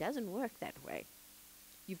 it doesn't work that way.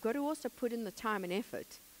 You've got to also put in the time and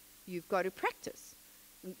effort. You've got to practice.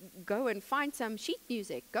 Go and find some sheet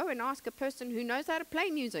music. Go and ask a person who knows how to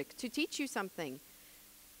play music to teach you something.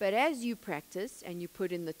 But as you practice and you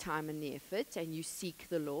put in the time and the effort and you seek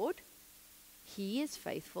the Lord, He is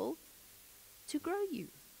faithful to grow you.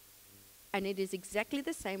 And it is exactly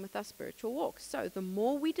the same with our spiritual walk. So the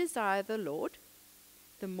more we desire the Lord,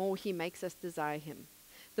 the more He makes us desire Him.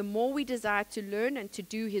 The more we desire to learn and to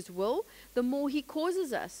do His will, the more He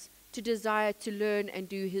causes us to desire to learn and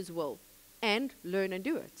do His will. And learn and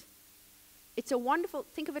do it. It's a wonderful,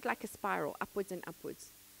 think of it like a spiral, upwards and upwards.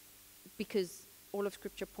 Because all of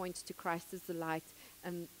Scripture points to Christ as the light,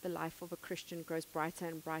 and the life of a Christian grows brighter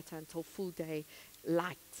and brighter until full day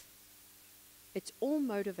light. It's all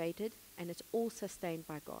motivated and it's all sustained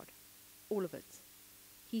by God. All of it.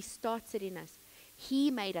 He starts it in us. He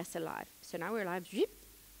made us alive. So now we're alive,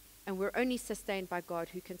 and we're only sustained by God,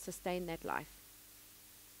 who can sustain that life.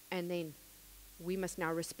 And then we must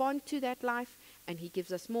now respond to that life, and He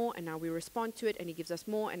gives us more, and now we respond to it, and He gives us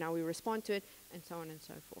more, and now we respond to it, and so on and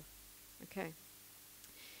so forth. Okay.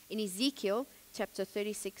 In Ezekiel chapter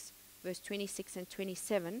 36, verse 26 and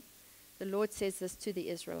 27, the Lord says this to the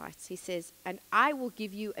Israelites. He says, "And I will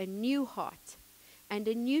give you a new heart, and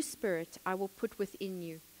a new spirit I will put within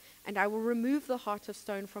you, and I will remove the heart of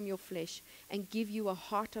stone from your flesh, and give you a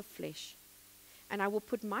heart of flesh. And I will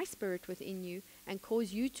put my spirit within you, and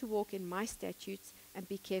cause you to walk in my statutes, and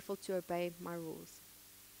be careful to obey my rules."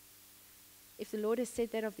 If the Lord has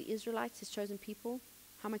said that of the Israelites, His chosen people,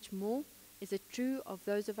 how much more is it true of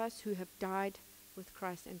those of us who have died with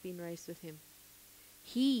Christ and been raised with Him?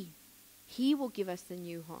 He will give us the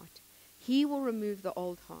new heart. He will remove the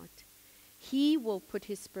old heart. He will put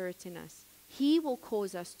His Spirit in us. He will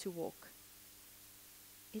cause us to walk.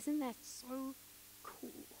 Isn't that so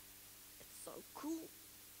cool? It's so cool.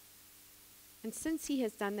 And since He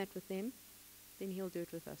has done that with them, then He'll do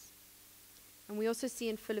it with us. And we also see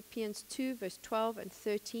in Philippians 2, verse 12 and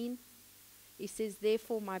 13, He says,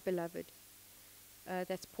 "Therefore, my beloved,"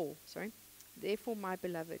 that's Paul, sorry. "Therefore, my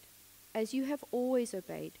beloved, as you have always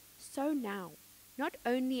obeyed, so now, not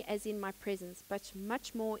only as in my presence, but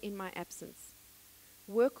much more in my absence.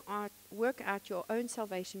 Work out your own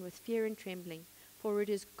salvation with fear and trembling, for it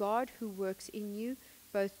is God who works in you,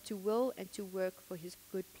 both to will and to work for His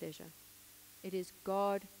good pleasure." It is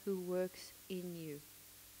God who works in you.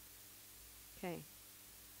 Okay.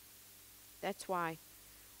 That's why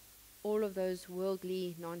all of those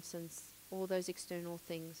worldly nonsense, all those external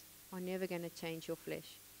things are never going to change your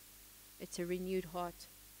flesh. It's a renewed heart,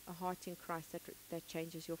 a heart in Christ that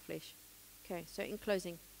changes your flesh. Okay, so in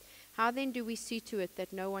closing, how then do we see to it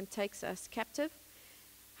that no one takes us captive?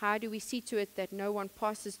 How do we see to it that no one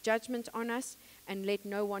passes judgment on us, and let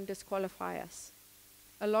no one disqualify us?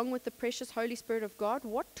 Along with the precious Holy Spirit of God,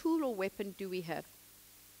 what tool or weapon do we have?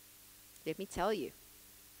 Let me tell you,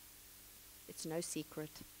 it's no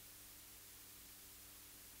secret.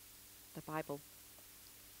 The Bible.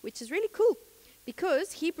 Which is really cool,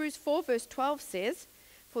 because Hebrews 4 verse 12 says,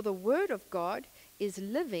 "For the word of God is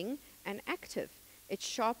living and active. It's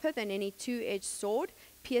sharper than any two-edged sword,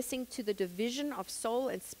 piercing to the division of soul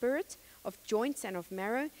and spirit, of joints and of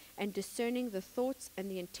marrow, and discerning the thoughts and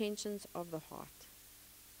the intentions of the heart."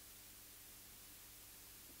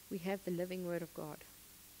 We have the living word of God.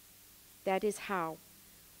 That is how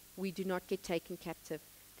we do not get taken captive.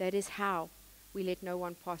 That is how we let no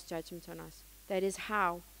one pass judgment on us. That is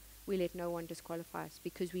how we let no one disqualify us,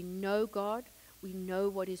 because we know God, we know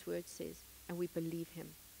what His word says, and we believe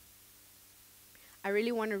Him. I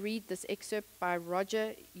really want to read this excerpt by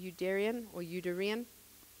Roger Udarian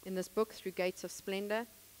in this book, Through Gates of Splendor.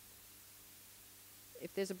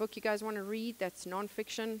 If there's a book you guys want to read that's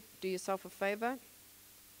non-fiction, do yourself a favor.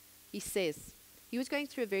 He says, he was going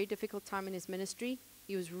through a very difficult time in his ministry.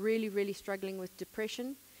 He was really, really struggling with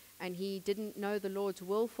depression, and he didn't know the Lord's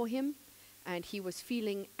will for him, and he was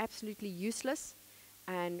feeling absolutely useless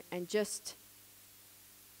and just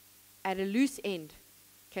at a loose end.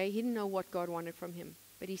 Okay, he didn't know what God wanted from him.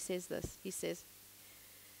 But he says this. He says,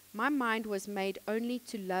 "My mind was made only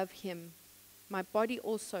to love him, my body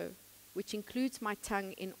also, which includes my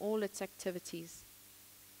tongue in all its activities."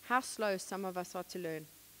 How slow some of us are to learn.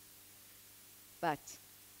 "But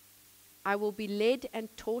I will be led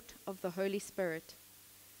and taught of the Holy Spirit.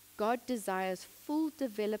 God desires full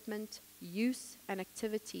development, use, and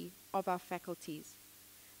activity of our faculties.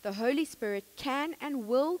 The Holy Spirit can and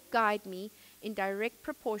will guide me in direct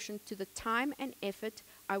proportion to the time and effort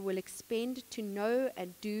I will expend to know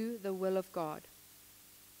and do the will of God."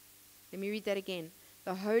 Let me read that again.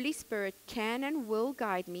 The Holy Spirit can and will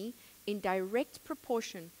guide me in direct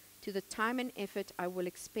proportion to the time and effort I will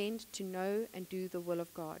expend to know and do the will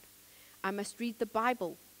of God. I must read the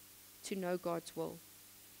Bible to know God's will.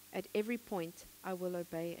 At every point, I will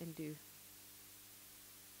obey and do.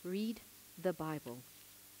 Read the Bible.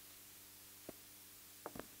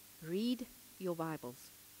 Read your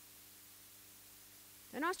Bibles.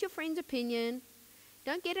 Don't ask your friend's opinion.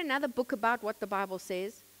 Don't get another book about what the Bible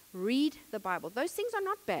says. Read the Bible. Those things are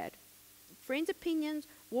not bad. Friends' opinions,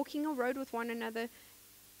 walking a road with one another,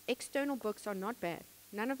 external books are not bad.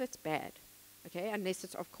 None of it's bad. Okay, unless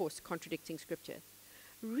it's, of course, contradicting Scripture.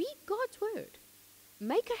 Read God's Word.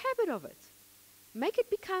 Make a habit of it. Make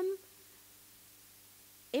it become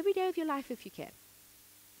every day of your life if you can.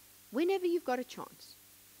 Whenever you've got a chance.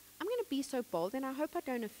 I'm going to be so bold, and I hope I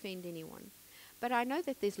don't offend anyone. But I know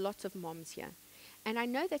that there's lots of moms here. And I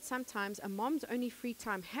know that sometimes a mom's only free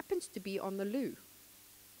time happens to be on the loo.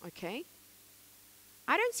 Okay?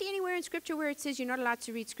 I don't see anywhere in Scripture where it says you're not allowed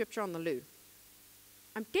to read Scripture on the loo.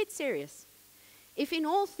 I'm dead serious. If in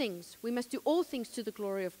all things we must do all things to the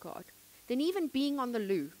glory of God, then even being on the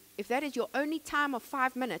loo, if that is your only time of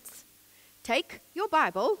 5 minutes, take your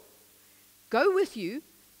Bible, go with you,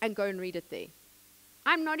 and go and read it there.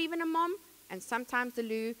 I'm not even a mom, and sometimes the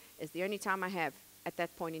loo is the only time I have at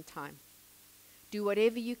that point in time. Do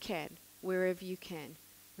whatever you can, wherever you can.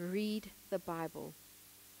 Read the Bible.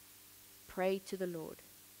 Pray to the Lord.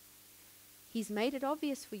 He's made it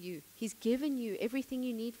obvious for you. He's given you everything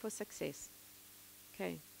you need for success.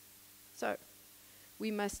 Okay. So, we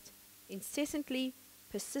must incessantly,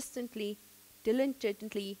 persistently,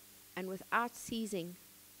 diligently, and without ceasing,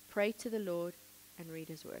 pray to the Lord and read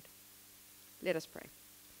His Word. Let us pray.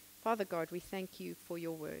 Father God, we thank you for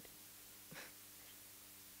your Word.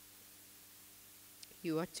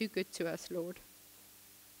 You are too good to us, Lord.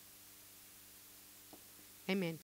 Amen.